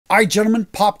All right, gentlemen,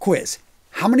 pop quiz.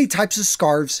 How many types of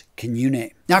scarves can you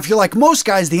name? Now, if you're like most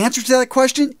guys, the answer to that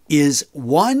question is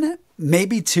 1,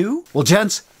 maybe 2. Well,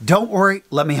 gents, don't worry.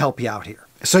 Let me help you out here.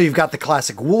 So you've got the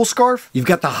classic wool scarf. You've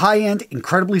got the high-end,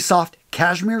 incredibly soft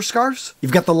cashmere scarves.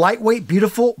 You've got the lightweight,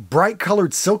 beautiful, bright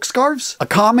colored silk scarves. A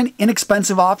common,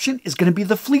 inexpensive option is going to be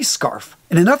the fleece scarf.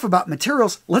 And enough about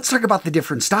materials, let's talk about the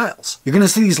different styles. You're going to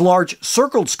see these large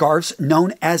circled scarves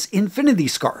known as infinity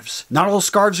scarves. Not all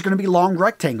scarves are going to be long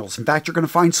rectangles. In fact, you're going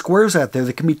to find squares out there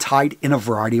that can be tied in a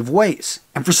variety of ways.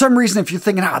 And for some reason, if you're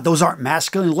thinking, those aren't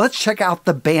masculine, let's check out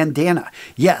the bandana.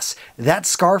 Yes, that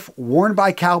scarf worn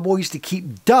by cowboys to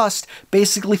keep dust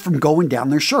basically from going down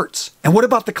their shirts. And what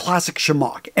about the classic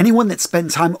chamois? Anyone that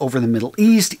spent time over in the Middle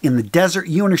East, in the desert,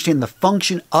 you understand the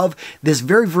function of this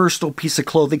very versatile piece of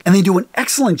clothing, and they do an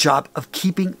excellent job of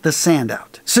keeping the sand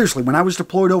out. Seriously, when I was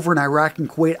deployed over in Iraq and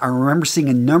Kuwait, I remember seeing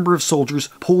a number of soldiers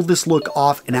pull this look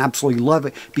off and absolutely love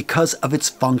it because of its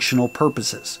functional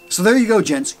purposes. So there you go,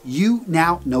 gents. You now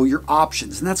know your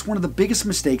options, and that's one of the biggest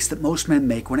mistakes that most men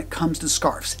make when it comes to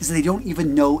scarves, is they don't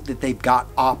even know that they've got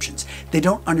options. They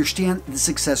don't understand this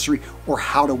accessory or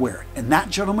how to wear it. And that,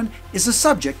 gentlemen, is the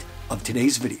subject of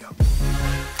today's video.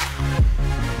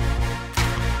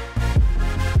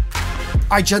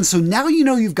 All right, Jen, so now you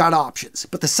know you've got options.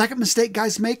 But the second mistake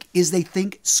guys make is they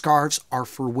think scarves are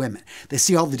for women. They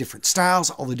see all the different styles,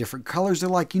 all the different colors. They're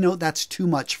like, that's too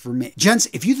much for me. Gents,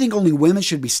 if you think only women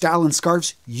should be styling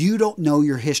scarves, you don't know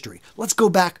your history. Let's go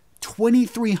back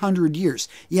 2,300 years.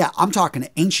 Yeah, I'm talking to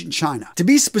ancient China. To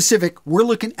be specific, we're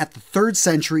looking at the 3rd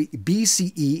century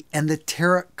BCE and the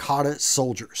terracotta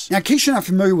soldiers. Now, in case you're not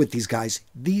familiar with these guys,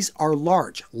 these are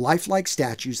large, lifelike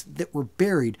statues that were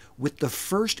buried with the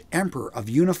first emperor of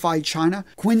unified China,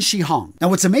 Qin Shi Huang. Now,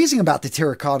 what's amazing about the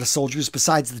terracotta soldiers,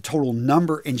 besides the total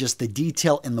number and just the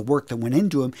detail and the work that went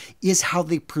into them, is how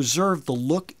they preserve the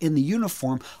look in the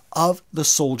uniform of the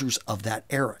soldiers of that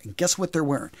era. And guess what they're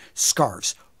wearing?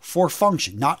 Scarves. For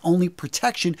function, not only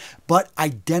protection, but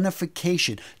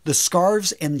identification. The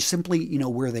scarves and simply,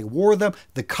 where they wore them,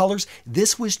 the colors,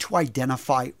 this was to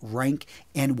identify rank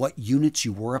and what units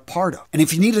you were a part of. And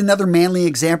if you need another manly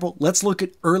example, let's look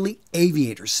at early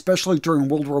aviators, especially during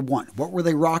World War I. What were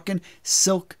they rocking?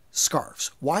 Silk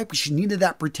scarves. Why? Because you needed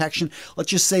that protection.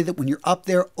 Let's just say that when you're up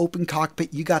there, open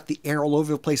cockpit, you got the air all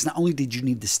over the place. Not only did you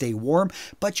need to stay warm,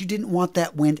 but you didn't want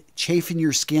that wind chafing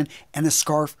your skin, and a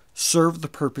scarf served the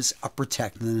purpose of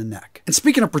protecting the neck. And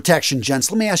speaking of protection,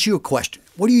 gents, let me ask you a question.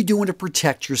 What are you doing to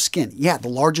protect your skin? Yeah, the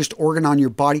largest organ on your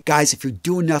body. Guys, if you're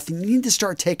doing nothing, you need to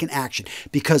start taking action,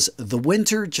 because the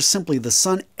winter, just simply the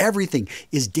sun, everything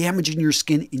is damaging your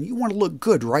skin, and you want to look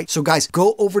good, right? So guys,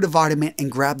 go over to Vitaman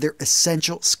and grab their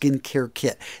essential skincare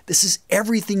kit. This is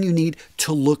everything you need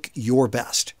to look your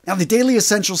best. Now, the Daily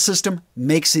Essential system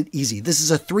makes it easy. This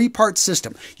is a 3-part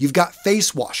system. You've got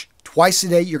face wash. Twice a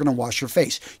day, you're going to wash your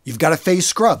face. You've got a face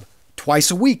scrub. Twice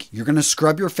a week, you're going to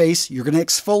scrub your face. You're going to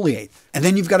exfoliate. And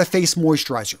then you've got a face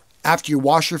moisturizer. After you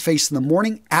wash your face in the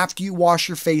morning, after you wash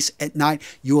your face at night,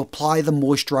 you apply the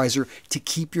moisturizer to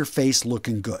keep your face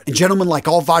looking good. And gentlemen, like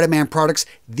all Vitaman products,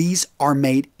 these are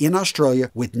made in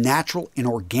Australia with natural and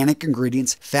organic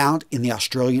ingredients found in the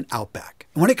Australian outback.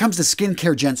 And when it comes to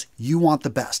skincare, gents, you want the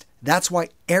best. That's why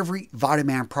every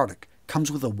Vitaman product comes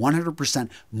with a 100%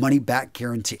 money-back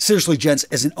guarantee. Seriously, gents,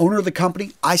 as an owner of the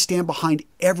company, I stand behind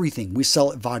everything we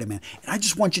sell at Vitaman, and I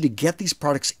just want you to get these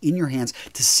products in your hands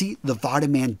to see the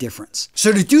Vitaman difference.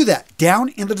 So to do that, down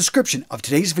in the description of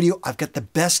today's video, I've got the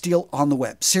best deal on the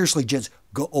web. Seriously, gents,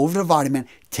 go over to Vitaman,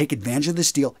 take advantage of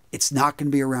this deal. It's not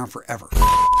going to be around forever.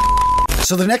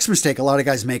 So the next mistake a lot of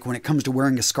guys make when it comes to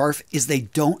wearing a scarf is they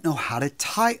don't know how to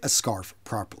tie a scarf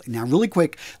properly. Now, really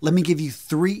quick, let me give you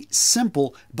 3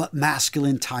 simple but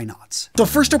masculine tie knots. So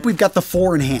first up, we've got the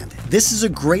 4-in-hand. This is a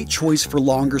great choice for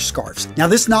longer scarves. Now,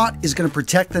 this knot is going to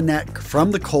protect the neck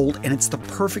from the cold, and it's the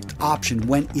perfect option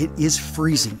when it is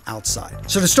freezing outside.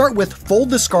 So to start with, fold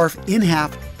the scarf in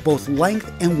half, both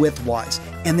length and width-wise,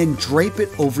 and then drape it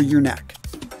over your neck.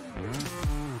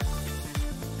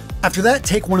 After that,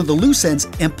 take one of the loose ends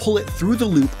and pull it through the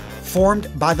loop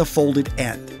formed by the folded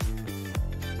end.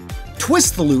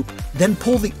 Twist the loop, then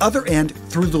pull the other end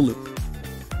through the loop.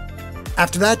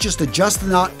 After that, just adjust the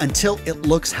knot until it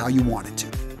looks how you want it to.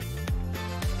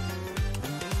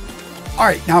 All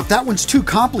right, now if that one's too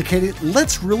complicated,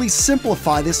 let's really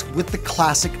simplify this with the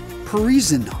classic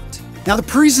Parisian knot. Now, the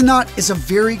Parisian knot is a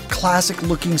very classic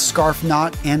looking scarf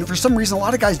knot, and for some reason, a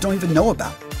lot of guys don't even know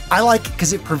about it. I like it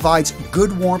because it provides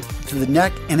good warmth to the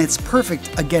neck, and it's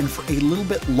perfect, again, for a little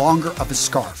bit longer of a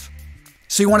scarf.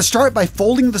 So you want to start by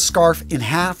folding the scarf in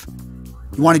half,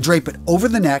 You want to drape it over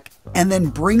the neck and then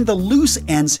bring the loose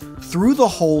ends through the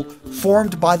hole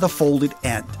formed by the folded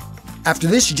end. After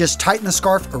this, you just tighten the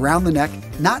scarf around the neck,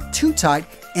 not too tight,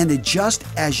 and adjust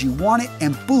as you want it,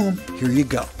 and boom, here you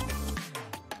go.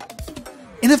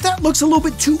 And if that looks a little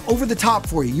bit too over the top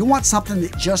for you, you want something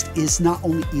that just is not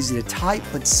only easy to tie,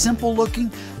 but simple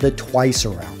looking, the twice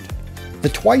around. The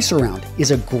twice around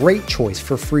is a great choice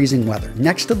for freezing weather.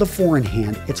 Next to the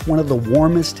four-in-hand, it's one of the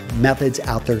warmest methods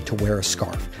out there to wear a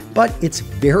scarf, but it's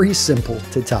very simple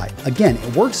to tie. Again,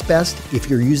 it works best if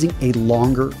you're using a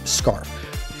longer scarf.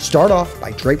 Start off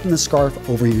by draping the scarf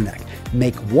over your neck.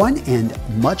 Make one end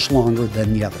much longer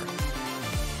than the other.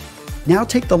 Now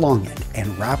take the long end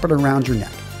and wrap it around your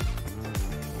neck.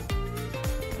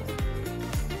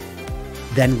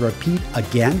 Then repeat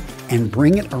again and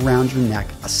bring it around your neck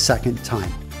a second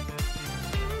time.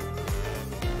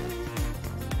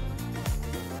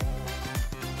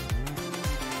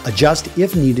 Adjust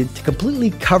if needed to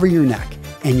completely cover your neck,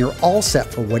 and you're all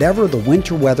set for whatever the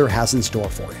winter weather has in store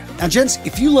for you. Now, gents,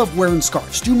 if you love wearing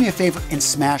scarves, do me a favor and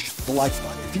smash the like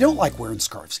button. If you don't like wearing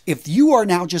scarves, if you are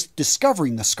now just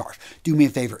discovering the scarf, do me a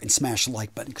favor and smash the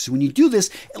like button, because when you do this,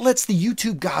 it lets the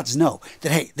YouTube gods know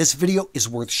that, hey, this video is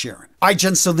worth sharing. All right,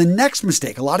 gents, so the next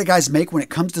mistake a lot of guys make when it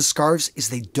comes to scarves is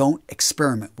they don't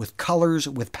experiment with colors,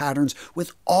 with patterns,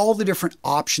 with all the different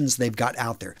options they've got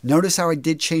out there. Notice how I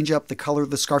did change up the color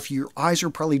of the scarf. Your eyes are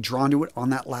probably drawn to it on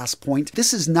that last point.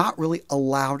 This is not really a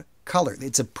loud color.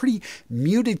 It's a pretty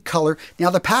muted color. Now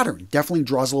the pattern definitely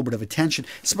draws a little bit of attention,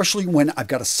 especially when I've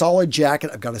got a solid jacket,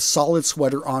 I've got a solid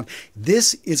sweater on.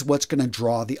 This is what's going to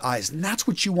draw the eyes, and that's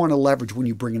what you want to leverage when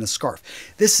you bring in a scarf.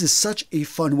 This is such a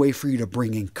fun way for you to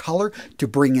bring in color, to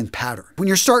bring in pattern. When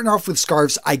you're starting off with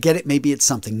scarves, I get it. Maybe it's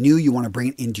something new. You want to bring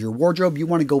it into your wardrobe. You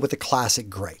want to go with a classic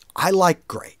gray. I like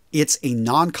gray. It's a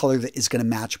non-color that is going to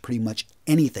match pretty much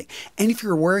anything. And if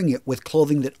you're wearing it with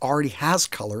clothing that already has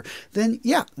color, then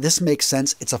yeah, this makes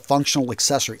sense. It's a functional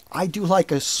accessory. I do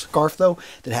like a scarf though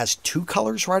that has two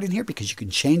colors right in here because you can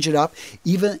change it up.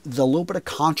 Even the little bit of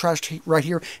contrast right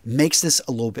here makes this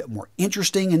a little bit more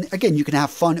interesting. And again, you can have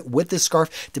fun with this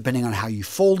scarf depending on how you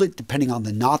fold it, depending on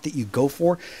the knot that you go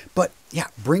for. But yeah,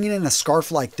 bringing in a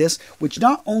scarf like this, which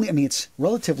not only, I mean, it's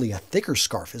relatively a thicker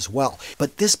scarf as well,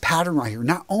 but this pattern right here,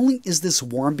 not only is this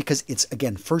warm because it's,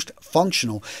 again, first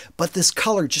functional, but this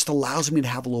color just allows me to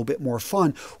have a little bit more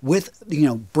fun with, you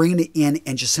know, bringing it in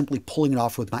and just simply pulling it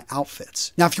off with my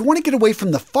outfits. Now, if you want to get away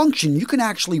from the function, you can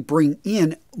actually bring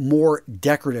in more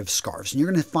decorative scarves. And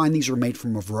you're going to find these are made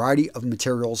from a variety of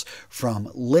materials, from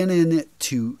linen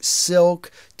to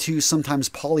silk to sometimes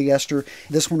polyester.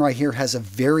 This one right here has a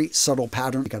very subtle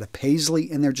pattern. You got a paisley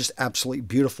in there, just absolutely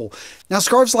beautiful. Now,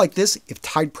 scarves like this, if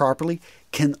tied properly,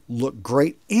 can look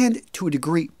great and to a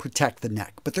degree protect the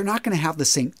neck, but they're not going to have the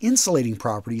same insulating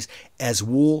properties as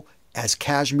wool, as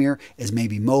cashmere, as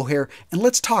maybe mohair. And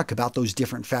let's talk about those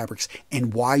different fabrics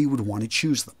and why you would want to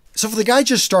choose them. So for the guy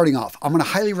just starting off, I'm going to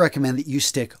highly recommend that you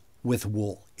stick with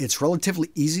wool. It's relatively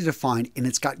easy to find and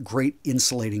it's got great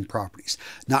insulating properties,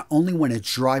 not only when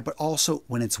it's dry, but also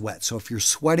when it's wet. So if you're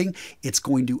sweating, it's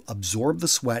going to absorb the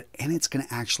sweat and it's going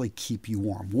to actually keep you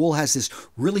warm. Wool has this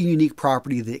really unique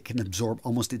property that it can absorb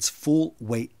almost its full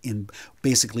weight in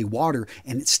basically water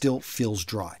and it still feels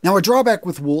dry. Now, a drawback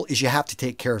with wool is you have to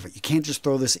take care of it. You can't just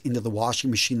throw this into the washing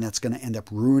machine. That's going to end up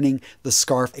ruining the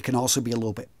scarf. It can also be a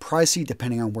little bit pricey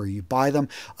depending on where you buy them.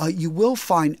 You will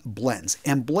find blends,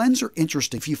 and blends are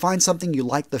interesting. If you find something you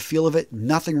like the feel of it,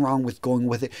 nothing wrong with going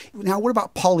with it. Now, what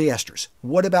about polyesters?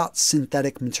 What about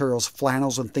synthetic materials,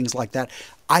 flannels and things like that?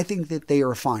 I think that they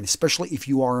are fine, especially if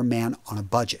you are a man on a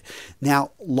budget.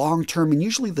 Now, long term, and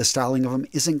usually the styling of them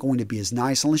isn't going to be as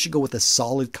nice unless you go with a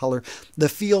solid color. The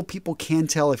feel, people can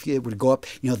tell if it would go up,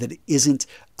 you know, that it isn't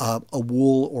a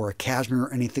wool or a cashmere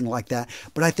or anything like that.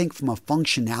 But I think from a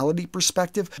functionality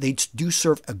perspective, they do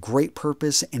serve a great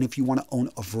purpose. And if you want to own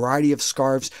a variety of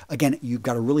scarves, again, you've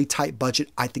got a really tight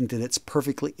budget, I think that it's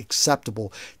perfectly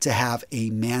acceptable to have a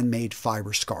man-made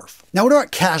fiber scarf. Now, what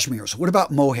about cashmeres? What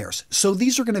about mohairs? So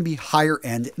these are going to be higher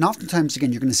end, and oftentimes,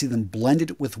 again, you're going to see them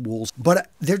blended with wools, but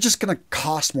they're just going to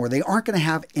cost more. They aren't going to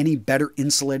have any better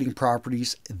insulating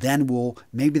properties than wool.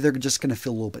 Maybe they're just going to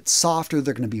feel a little bit softer.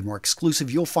 They're going to be more exclusive.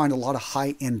 You'll find a lot of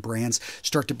high-end brands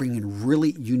start to bring in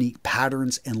really unique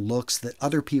patterns and looks that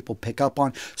other people pick up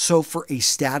on. So for a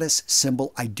status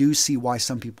symbol, I do see why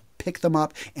some people pick them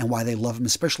up and why they love them,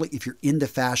 especially if you're into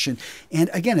fashion.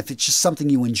 And again, if it's just something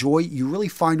you enjoy, you really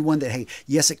find one that, hey,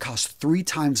 yes, it costs 3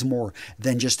 times more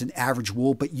than just an average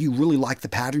wool, but you really like the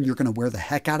pattern, you're going to wear the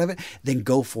heck out of it, then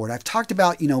go for it. I've talked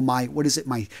about,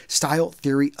 my style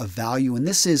theory of value. And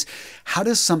this is, how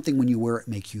does something when you wear it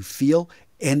make you feel?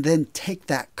 And then take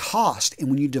that cost, and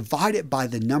when you divide it by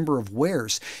the number of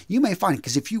wears, you may find,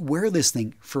 because if you wear this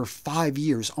thing for 5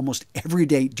 years, almost every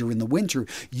day during the winter,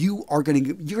 you're going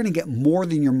to get more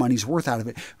than your money's worth out of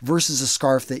it, versus a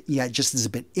scarf that, yeah, it just is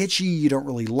a bit itchy, you don't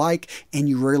really like, and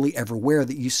you rarely ever wear,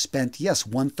 that you spent, yes,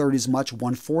 1/3 as much,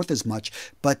 1/4 as much,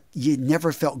 but you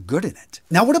never felt good in it.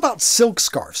 Now, what about silk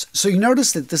scarves? So you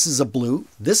notice that this is a blue,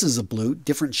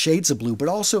 different shades of blue, but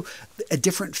also a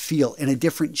different feel and a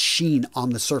different sheen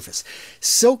on the surface.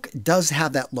 Silk does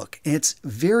have that look, and it's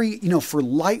very, for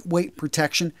lightweight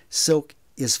protection, silk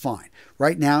is fine.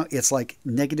 Right now, it's like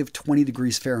 -20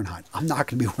 degrees Fahrenheit. I'm not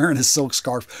going to be wearing a silk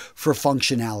scarf for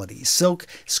functionality. Silk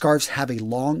scarves have a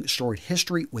long, storied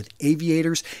history with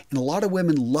aviators, and a lot of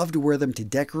women love to wear them to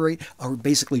decorate or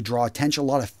basically draw attention. A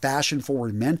lot of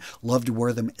fashion-forward men love to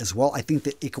wear them as well. I think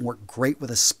that it can work great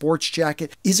with a sports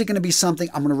jacket. Is it going to be something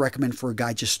I'm going to recommend for a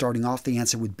guy just starting off? The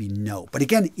answer would be no. But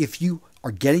again, if you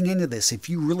are getting into this, if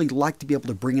you really like to be able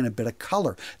to bring in a bit of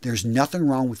color, there's nothing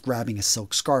wrong with grabbing a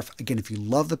silk scarf. Again, if you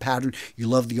love the pattern, you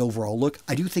love the overall look.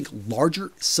 I do think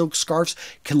larger silk scarves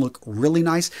can look really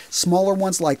nice. Smaller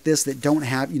ones like this that don't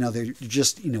have, they're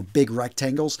just, big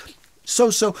rectangles,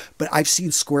 so, but I've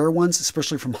seen square ones,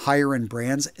 especially from higher end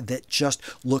brands, that just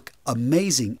look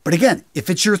amazing. But again, if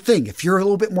it's your thing, if you're a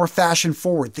little bit more fashion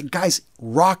forward, then guys,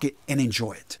 rock it and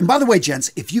enjoy it. And by the way, gents,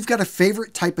 if you've got a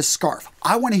favorite type of scarf,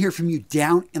 I want to hear from you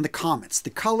down in the comments. The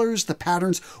colors, the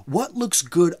patterns, what looks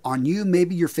good on you,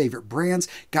 maybe your favorite brands.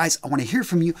 Guys, I want to hear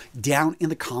from you down in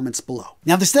the comments below.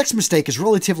 Now, this next mistake is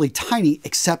relatively tiny,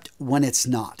 except when it's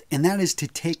not, and that is to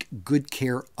take good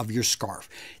care of your scarf,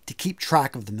 to keep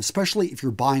track of them, especially if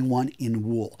you're buying one in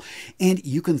wool. And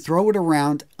you can throw it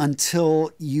around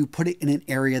until you put it in an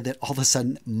area that all of a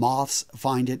sudden moths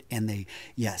find it and they,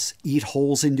 yes, eat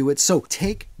holes into it. So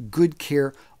take good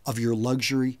care of your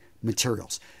luxury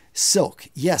materials. Silk,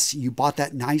 yes, you bought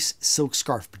that nice silk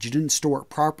scarf, but you didn't store it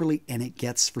properly and it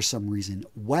gets, for some reason,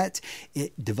 wet.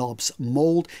 It develops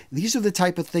mold. These are the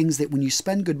type of things that when you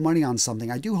spend good money on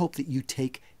something, I do hope that you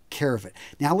take care of it.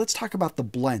 Now let's talk about the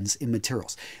blends in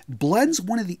materials. Blends,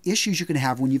 one of the issues you can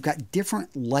have when you've got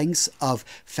different lengths of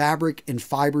fabric and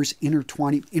fibers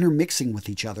intermixing with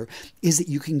each other, is that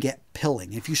you can get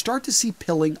pilling. If you start to see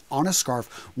pilling on a scarf,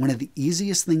 one of the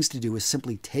easiest things to do is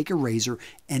simply take a razor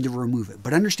and to remove it.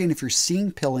 But understand, if you're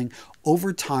seeing pilling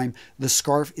over time, the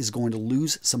scarf is going to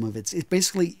lose some of its,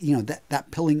 basically,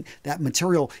 that pilling, that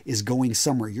material is going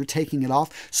somewhere. You're taking it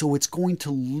off, so it's going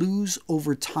to lose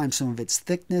over time some of its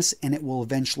thickness, and it will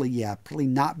eventually, probably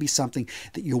not be something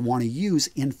that you'll want to use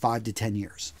in 5 to 10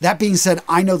 years. That being said,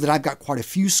 I know that I've got quite a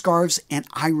few scarves, and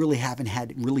I really haven't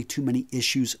had too many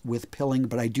issues with pilling,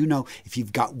 but I do know if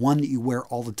you've got one that you wear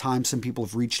all the time, some people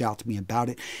have reached out to me about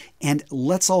it. And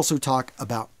let's also talk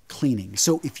about cleaning.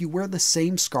 So if you wear the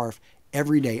same scarf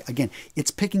every day, again,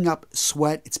 it's picking up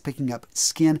sweat, it's picking up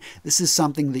skin. This is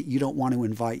something that you don't want to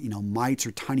invite, mites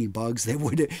or tiny bugs that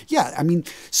would,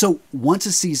 so once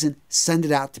a season, send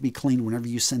it out to be cleaned whenever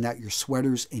you send out your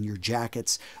sweaters and your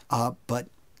jackets. But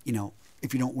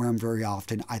if you don't wear them very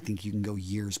often, I think you can go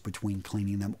years between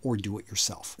cleaning them, or do it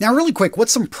yourself. Now, really quick,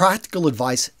 what's some practical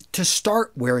advice to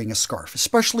start wearing a scarf,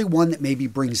 especially one that maybe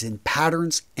brings in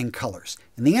patterns and colors?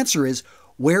 And the answer is,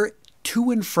 wear it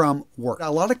to and from work. A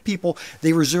lot of people,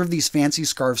 they reserve these fancy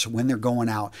scarves when they're going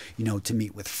out, to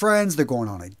meet with friends, they're going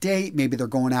on a date, maybe they're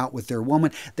going out with their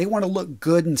woman. They want to look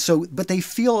good, and so, but they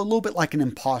feel a little bit like an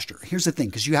imposter. Here's the thing,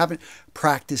 because you haven't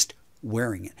practiced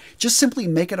wearing it. Just simply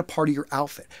make it a part of your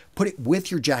outfit. Put it with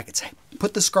your jackets.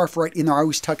 Put the scarf right in there. I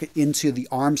always tuck it into the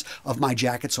arms of my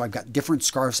jacket, so I've got different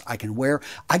scarves I can wear.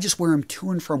 I just wear them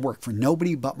to and from work for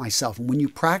nobody but myself. And when you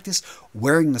practice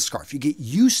wearing the scarf, you get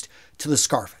used to the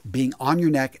scarf being on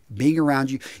your neck, being around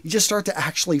you. You just start to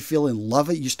actually feel and love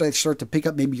it. You start to pick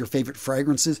up maybe your favorite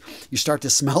fragrances. You start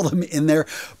to smell them in there.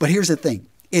 But here's the thing,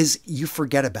 is you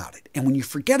forget about it. And when you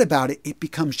forget about it, it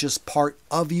becomes just part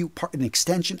of you, an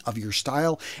extension of your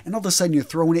style. And all of a sudden you're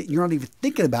throwing it and you're not even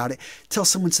thinking about it till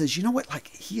someone says, you know what, like,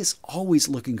 he is always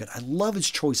looking good. I love his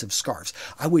choice of scarves.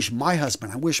 I wish my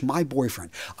husband, I wish my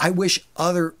boyfriend, I wish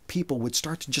other people would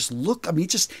start to just look. I mean,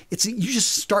 you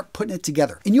just start putting it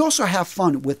together. And you also have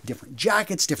fun with different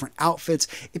jackets, different outfits.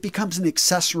 It becomes an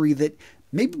accessory that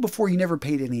maybe before you never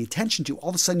paid any attention to, all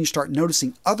of a sudden you start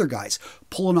noticing other guys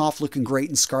pulling off looking great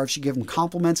in scarves. You give them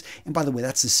compliments. And by the way,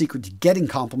 that's the secret to getting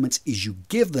compliments is you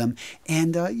give them.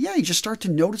 And yeah, you just start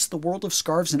to notice the world of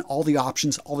scarves and all the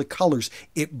options, all the colors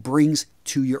it brings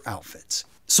to your outfits.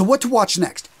 So what to watch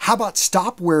next? How about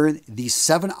stop wearing these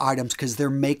 7 items because they're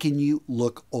making you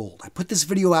look old. I put this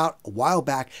video out a while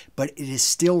back, but it is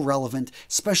still relevant,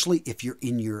 especially if you're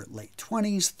in your late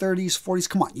 20s, 30s, 40s.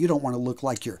 Come on, you don't want to look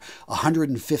like you're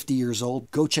 150 years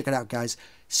old. Go check it out, guys.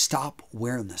 Stop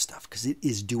wearing this stuff because it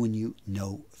is doing you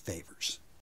no favors.